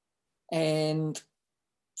 and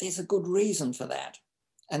there's a good reason for that.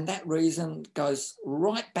 And that reason goes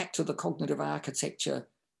right back to the cognitive architecture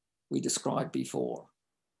we described before.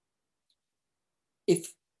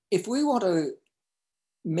 If we want to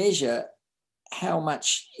measure how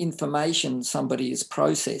much information somebody is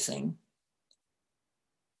processing,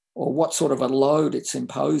 or what sort of a load it's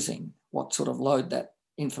imposing, what sort of load that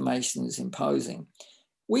information is imposing,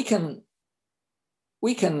 we can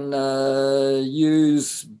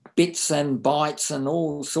use bits and bytes and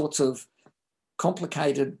all sorts of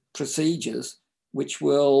complicated procedures which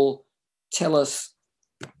will tell us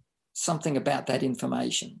something about that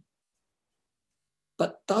information.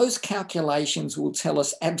 But those calculations will tell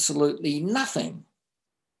us absolutely nothing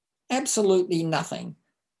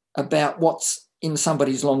about what's in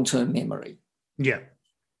somebody's long-term memory. Yeah.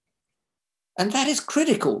 And that is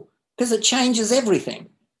critical because it changes everything.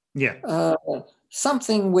 Yeah.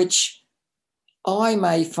 Something which I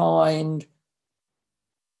may find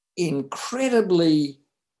incredibly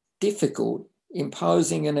difficult,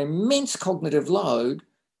 imposing an immense cognitive load,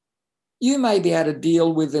 you may be able to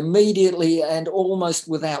deal with immediately and almost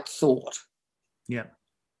without thought. Yeah.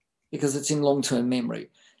 Because it's in long-term memory.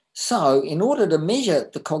 So in order to measure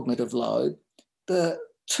the cognitive load, the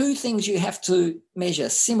two things you have to measure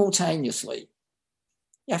simultaneously.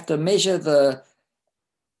 You have to measure the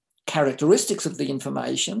characteristics of the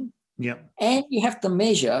information, yeah, and you have to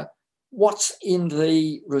measure what's in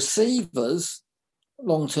the receiver's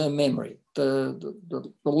long-term memory, the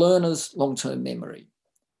learner's long-term memory.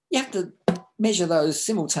 You have to measure those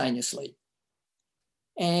simultaneously.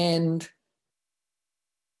 And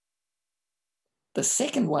the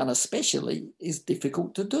second one especially is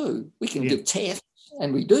difficult to do. We can give tests,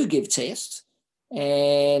 and we do give tests,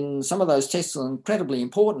 and some of those tests are incredibly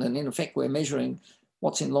important, and in effect we're measuring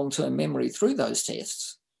what's in long-term memory through those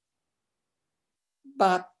tests.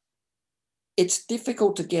 But it's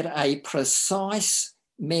difficult to get a precise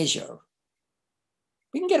measure.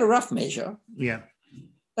 We can get a rough measure. Yeah.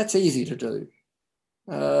 That's easy to do.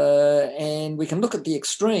 And we can look at the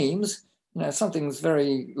extremes. You know, something's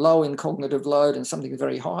very low in cognitive load and something's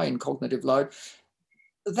very high in cognitive load.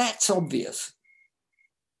 That's obvious.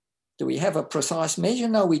 Do we have a precise measure?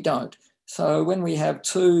 No, we don't. So when we have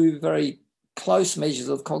two very close measures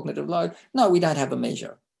of cognitive load, no, we don't have a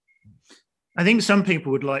measure. I think some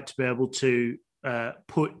people would like to be able to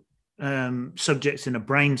put subjects in a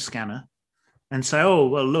brain scanner and say, oh,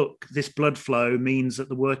 well, look, this blood flow means that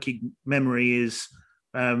the working memory is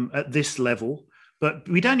at this level, but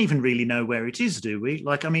we don't even really know where it is, do we?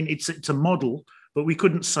 Like, I mean, it's a model, but we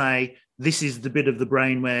couldn't say this is the bit of the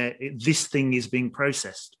brain where this thing is being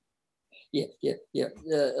processed. Yeah.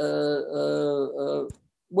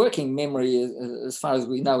 Working memory, as far as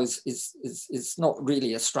we know, is not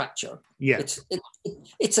really a structure. Yeah,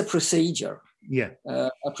 it's a procedure. Yeah,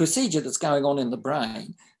 a procedure that's going on in the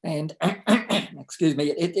brain, and excuse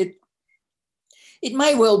me, it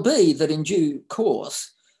may well be that in due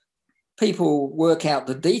course people work out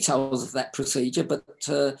the details of that procedure, but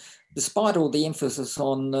despite all the emphasis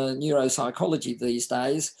on neuropsychology these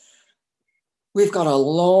days, we've got a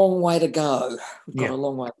long way to go.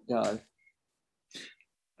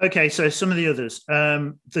 Okay, so some of the others,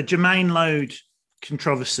 the germane load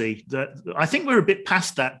controversy, that I think we're a bit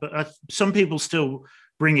past that, but some people still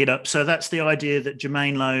bring it up. So that's the idea that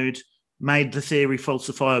germane load made the theory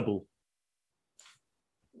falsifiable.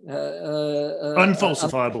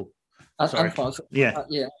 Unfalsifiable.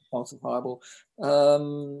 Unfalsifiable.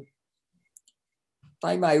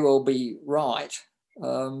 They may well be right,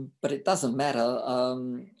 but it doesn't matter.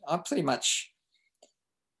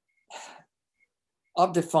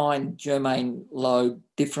 I've defined germane load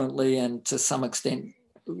differently, and to some extent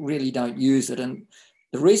really don't use it. And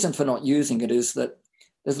the reason for not using it is that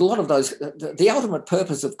there's a lot of those. The ultimate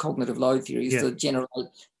purpose of cognitive load theory is to generate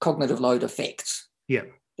cognitive load effects. Yeah.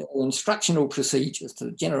 Instructional procedures,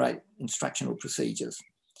 to generate instructional procedures.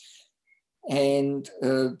 And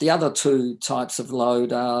the other two types of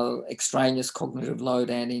load are extraneous cognitive load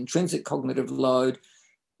and intrinsic cognitive load.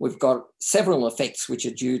 We've got several effects which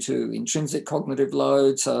are due to intrinsic cognitive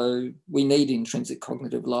load, so we need intrinsic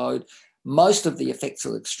cognitive load. Most of the effects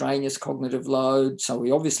are extraneous cognitive load, so we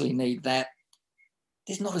obviously need that.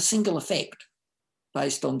 There's not a single effect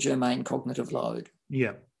based on germane cognitive load.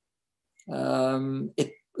 Yeah.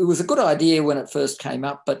 It was a good idea when it first came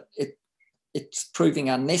up, but it's proving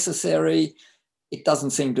unnecessary. It doesn't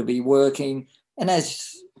seem to be working. And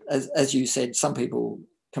as you said, some people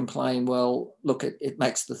complain, well, look, it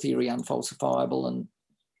makes the theory unfalsifiable, and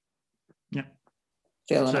yeah,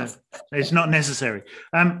 fair enough. It's not necessary.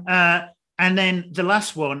 And then the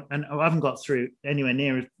last one, and I haven't got through anywhere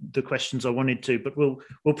near the questions I wanted to, but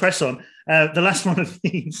we'll press on. The last one of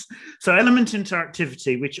these. So element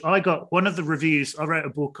interactivity, which I got one of the reviews. I wrote a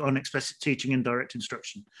book on explicit teaching and direct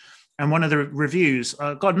instruction. And one of the reviews,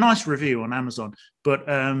 I got a nice review on Amazon, but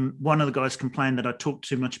one of the guys complained that I talked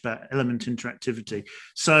too much about element interactivity.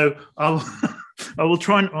 So I'll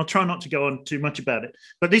try not to go on too much about it.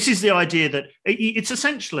 But this is the idea that it's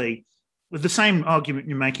essentially with the same argument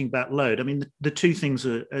you're making about load. I mean, the two things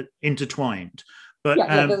are intertwined. But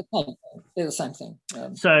they're the same thing.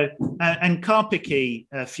 So, and Karpicki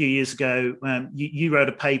a few years ago, you wrote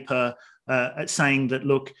a paper saying that,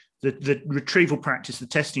 look, the retrieval practice, the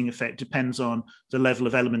testing effect depends on the level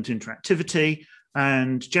of element interactivity.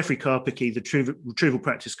 And Jeffrey Karpicki, the retrieval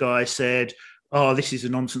practice guy, said, oh, this is a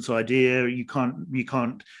nonsense idea. You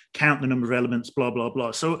can't count the number of elements, blah, blah,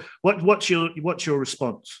 blah. So what's your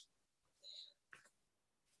response?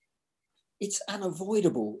 It's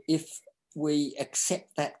unavoidable if we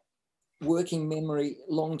accept that working memory,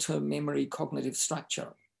 long-term memory cognitive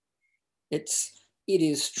structure. It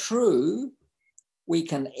is true we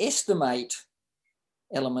can estimate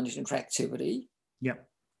element interactivity. Yeah.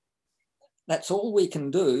 That's all we can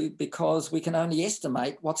do because we can only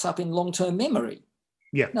estimate what's up in long-term memory.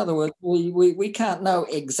 Yeah. In other words, we can't know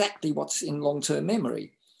exactly what's in long-term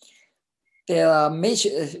memory.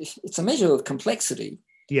 It's a measure of complexity.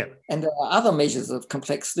 Yeah. And there are other measures of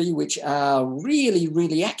complexity which are really,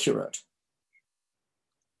 really accurate.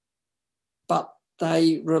 But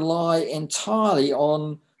they rely entirely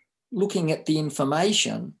on looking at the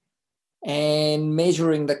information and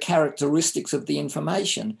measuring the characteristics of the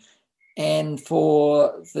information. And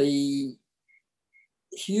for the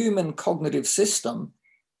human cognitive system,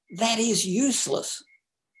 that is useless.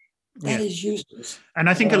 That is useless. And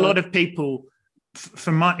I think a lot of people,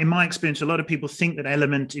 in my experience, a lot of people think that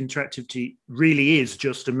element interactivity really is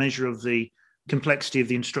just a measure of the complexity of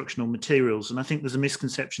the instructional materials. And I think there's a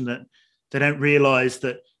misconception that they don't realize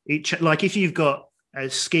that like if you've got a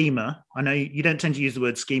schema, I know you don't tend to use the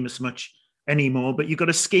word schema so much anymore, but you've got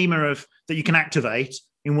a schema that you can activate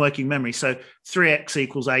in working memory. So 3x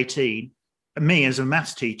equals 18. And me as a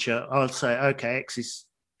maths teacher, I'll say, okay, x is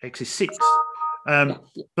 6.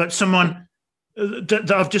 But someone that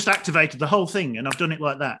I've just activated the whole thing and I've done it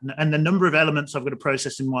like that. And the number of elements I've got to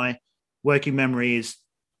process in my working memory is,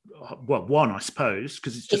 well, 1, I suppose,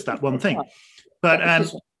 because it's just that one thing.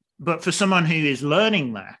 But for someone who is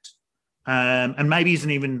learning that, and maybe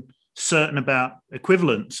isn't even certain about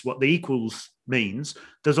equivalence, what the equals means,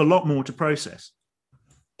 there's a lot more to process.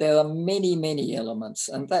 There are many, many elements.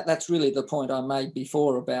 And that's really the point I made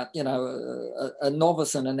before about, a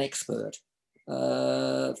novice and an expert.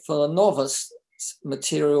 For a novice,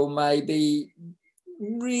 material may be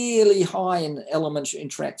really high in element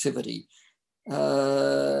interactivity.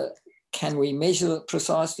 Can we measure it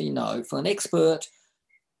precisely? No. For an expert,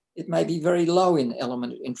 it may be very low in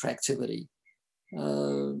element interactivity.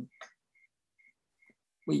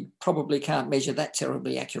 We probably can't measure that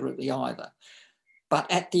terribly accurately either. But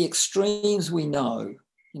at the extremes, we know,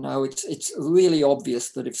 it's really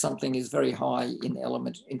obvious that if something is very high in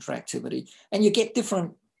element interactivity, and you get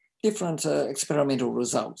different experimental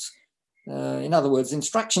results. In other words,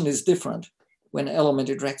 instruction is different when element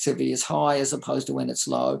interactivity is high as opposed to when it's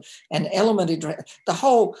low. And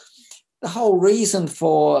the whole reason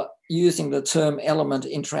for using the term element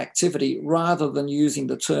interactivity rather than using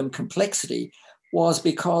the term complexity was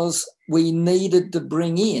because we needed to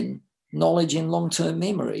bring in knowledge in long-term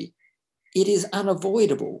memory. It is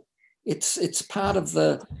unavoidable. It's part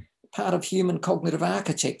of human cognitive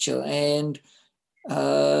architecture. And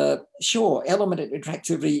sure, element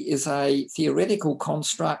interactivity is a theoretical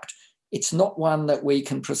construct. It's not one that we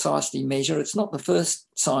can precisely measure. It's not the first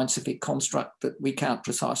scientific construct that we can't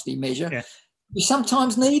precisely measure. Yeah. We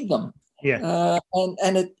sometimes need them. Yeah.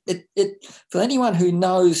 And it for anyone who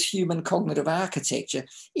knows human cognitive architecture,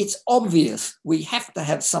 it's obvious we have to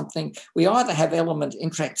have something. We either have element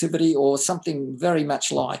interactivity or something very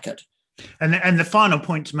much like it. And the final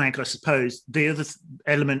point to make, I suppose, the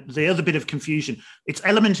other bit of confusion, it's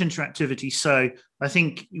element interactivity. So I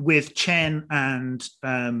think with Chen and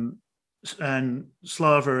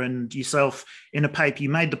Slava and yourself in a paper, you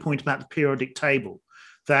made the point about the periodic table,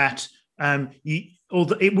 that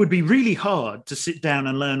it would be really hard to sit down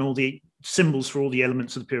and learn all the symbols for all the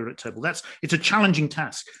elements of the periodic table. It's a challenging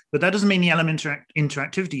task, but that doesn't mean the element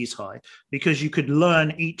interactivity is high, because you could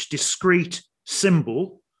learn each discrete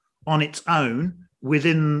symbol on its own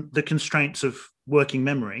within the constraints of working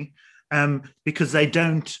memory, because they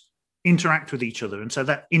don't interact with each other. And so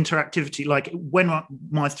that interactivity, like when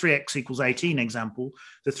my 3x equals 18 example,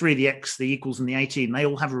 the 3, the x, the equals, and the 18, they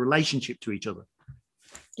all have a relationship to each other.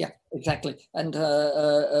 Yeah, exactly. And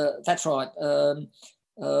that's right.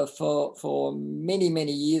 For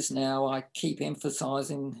many years now, I keep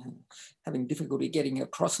emphasising, having difficulty getting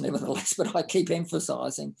across nevertheless, but I keep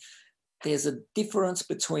emphasising there's a difference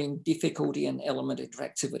between difficulty and element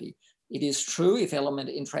interactivity. It is true if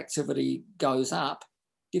element interactivity goes up,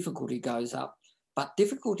 difficulty goes up, but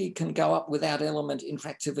difficulty can go up without element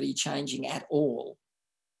interactivity changing at all.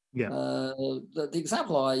 Yeah. The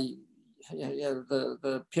example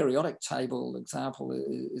the periodic table example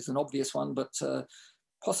is an obvious one, but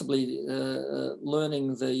possibly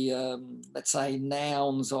learning the, let's say,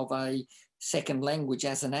 nouns of a second language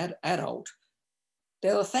as an adult.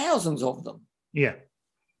 There are thousands of them. Yeah.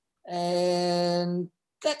 And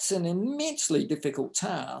that's an immensely difficult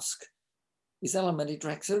task. Is element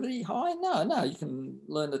interactivity high? No. You can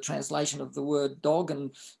learn the translation of the word dog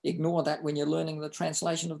and ignore that when you're learning the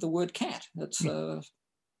translation of the word cat. It's they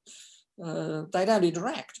don't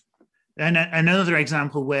interact. And another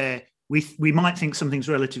example where we might think something's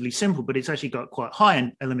relatively simple, but it's actually got quite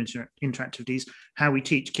high element interactivity is how we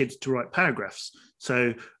teach kids to write paragraphs.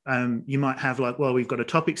 So you might have we've got a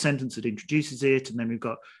topic sentence that introduces it, and then we've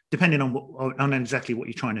got, depending on exactly what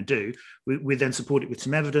you're trying to do, we then support it with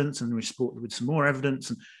some evidence, and we support it with some more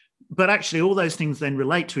evidence. But actually all those things then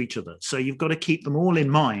relate to each other. So you've got to keep them all in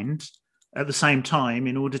mind at the same time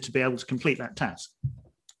in order to be able to complete that task.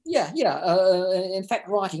 Yeah. In fact,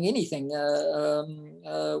 writing anything,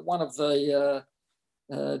 one of the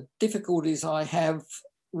difficulties I have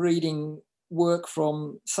reading work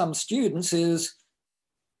from some students is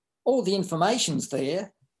all the information's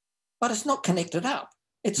there, but it's not connected up.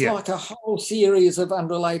 It's like a whole series of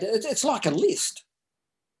unrelated, it's like a list.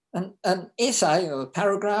 An essay or a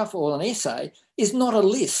paragraph or an essay is not a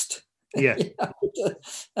list. Yeah.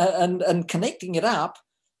 And connecting it up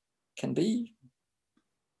can be,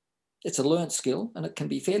 it's a learnt skill, and it can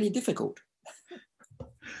be fairly difficult.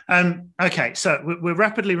 Okay, so we're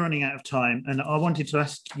rapidly running out of time, and I wanted to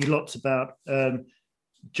ask you lots about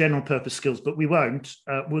general purpose skills, but we won't.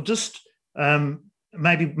 We'll just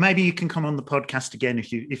maybe you can come on the podcast again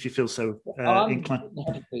if you feel so inclined.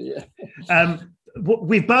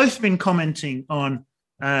 We've both been commenting on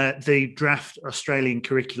the draft Australian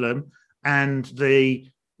curriculum and the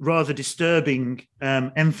rather disturbing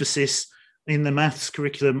emphasis in the maths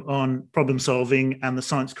curriculum on problem solving and the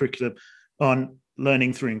science curriculum on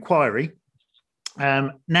learning through inquiry.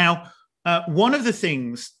 Now, one of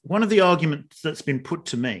the arguments that's been put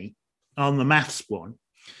to me on the maths one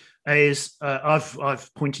is I've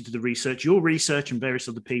pointed to the research, your research and various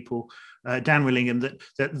other people, Dan Willingham, that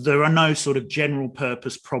there are no sort of general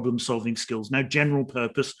purpose problem solving skills, no general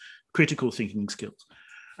purpose critical thinking skills.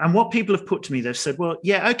 And what people have put to me, they've said, well,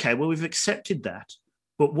 yeah, okay, well, we've accepted that,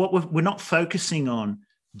 but what we're not focusing on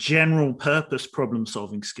general purpose problem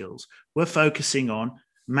solving skills. We're focusing on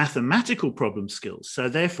mathematical problem skills. So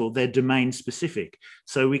therefore they're domain specific.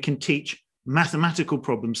 So we can teach mathematical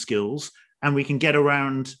problem skills and we can get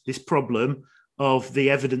around this problem of the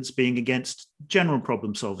evidence being against general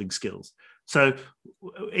problem solving skills. So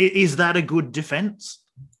is that a good defense?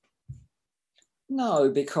 No,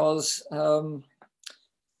 because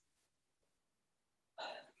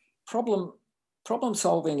problem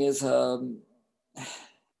solving is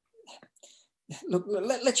look,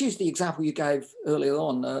 let's use the example you gave earlier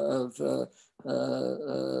on of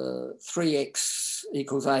 3x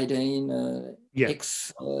equals 18,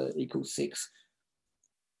 x equals 6.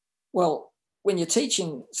 Well, when you're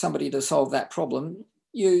teaching somebody to solve that problem,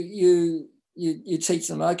 you teach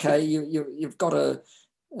them, okay, you've got to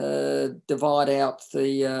divide out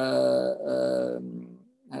the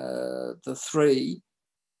 3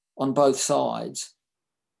 on both sides,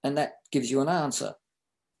 and that gives you an answer.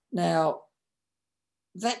 Now,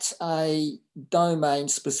 that's a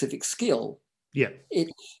domain-specific skill. Yeah.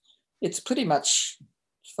 It's pretty much,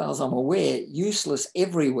 as far as I'm aware, useless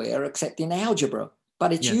everywhere except in algebra,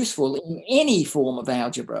 but it's useful in any form of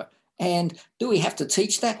algebra. And do we have to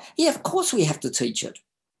teach that? Yeah, of course we have to teach it.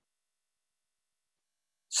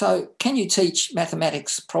 So can you teach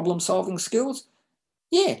mathematics problem-solving skills?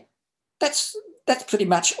 Yeah, that's pretty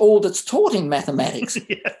much all that's taught in mathematics.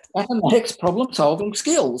 Yeah. Mathematics problem-solving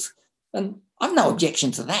skills. And I've no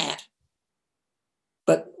objection to that.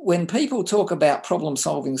 But when people talk about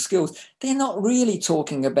problem-solving skills, they're not really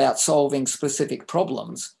talking about solving specific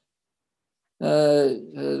problems.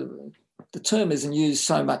 The term isn't used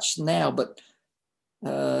so much now, but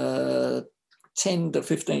 10 to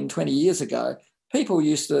 15, 20 years ago, people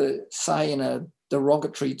used to say in a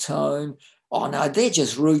derogatory tone, oh, no, they're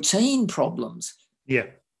just routine problems. Yeah.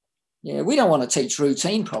 Yeah, we don't want to teach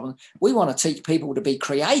routine problems. We want to teach people to be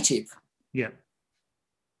creative. Yeah.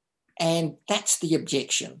 And that's the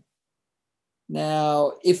objection.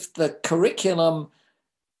 Now, if the curriculum,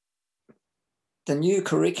 the new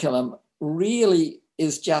curriculum really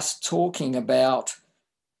is just talking about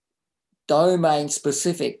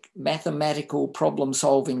domain-specific mathematical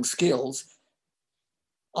problem-solving skills,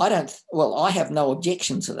 I have no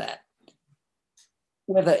objection to that.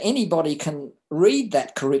 Whether anybody can read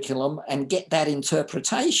that curriculum and get that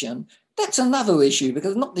interpretation, that's another issue,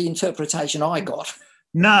 because not the interpretation I got.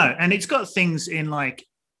 No, and it's got things in like,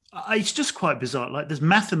 it's just quite bizarre. Like there's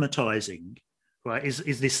mathematizing, right?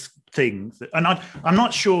 Is this thing that, and I'm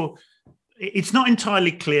not sure. It's not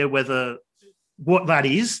entirely clear what that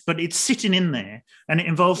is, but it's sitting in there, and it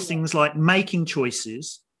involves things like making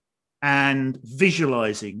choices and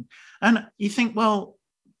visualizing. And you think, well,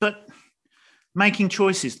 but making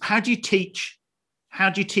choices. How do you teach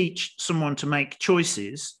someone to make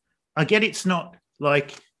choices? I get it's not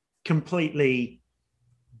like completely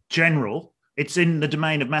general, it's in the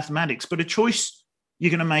domain of mathematics, but a choice you're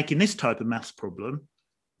going to make in this type of maths problem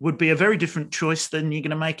would be a very different choice than you're going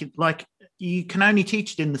to make it, like you can only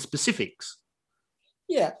teach it in the specifics.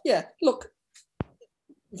 Yeah. Look,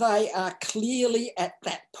 they are clearly at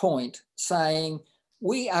that point saying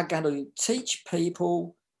we are going to teach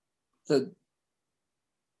people the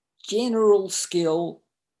general skill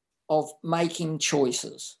of making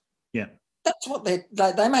choices. Yeah. That's what they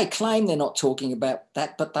may claim they're not talking about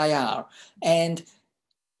that, but they are. And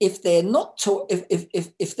if they're not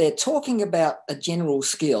if they're talking about a general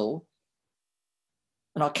skill,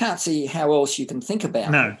 and I can't see how else you can think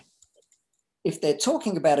about it. If they're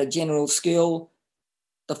talking about a general skill,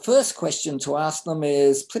 the first question to ask them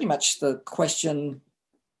is pretty much the question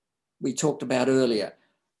we talked about earlier.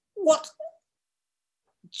 What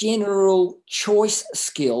general choice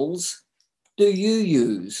skills do you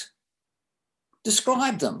use?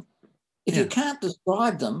 Describe them. If you can't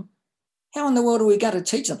describe them, how in the world are we going to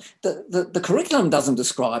teach them? The curriculum doesn't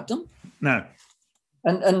describe them. No.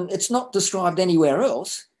 And it's not described anywhere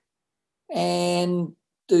else. And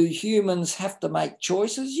do humans have to make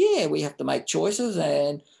choices? Yeah, we have to make choices,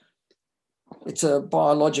 and it's a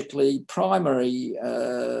biologically primary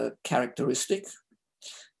characteristic.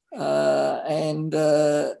 And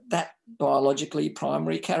that biologically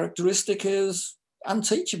primary characteristic is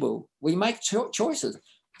unteachable. We make choices.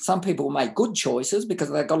 Some people make good choices because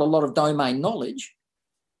they've got a lot of domain knowledge.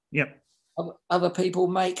 Yep. Other people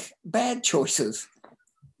make bad choices.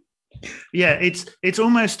 Yeah, it's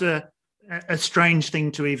almost a strange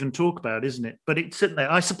thing to even talk about, isn't it? But it's sitting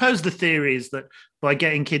there. I suppose the theory is that by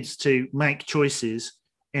getting kids to make choices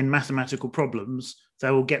in mathematical problems, they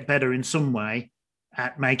will get better in some way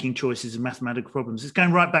at making choices in mathematical problems. It's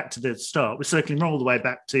going right back to the start. We're circling all the way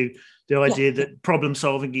back to the idea that problem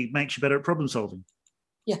solving makes you better at problem solving.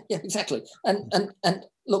 Yeah, exactly. And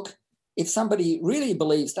look, if somebody really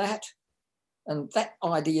believes that, and that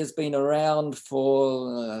idea has been around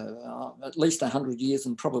for at least 100 years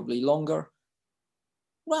and probably longer,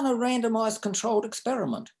 run a randomized controlled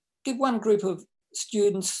experiment. Give one group of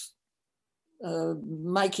students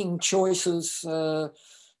making choices,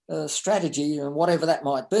 strategy, and whatever that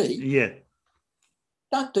might be. Yeah.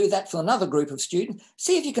 Don't do that for another group of students.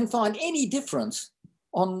 See if you can find any difference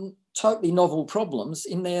on totally novel problems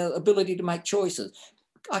in their ability to make choices.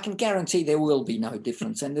 I can guarantee there will be no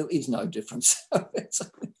difference, and there is no difference.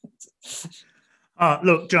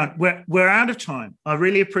 Look, John, we're out of time. I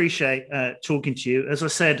really appreciate talking to you. As I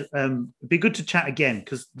said, it'd be good to chat again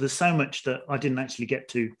because there's so much that I didn't actually get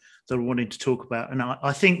to that I wanted to talk about. And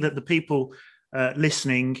I think that the people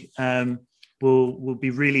listening will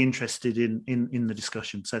be really interested in the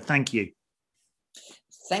discussion. So thank you.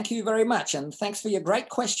 Thank you very much. And thanks for your great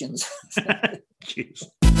questions. Cheers.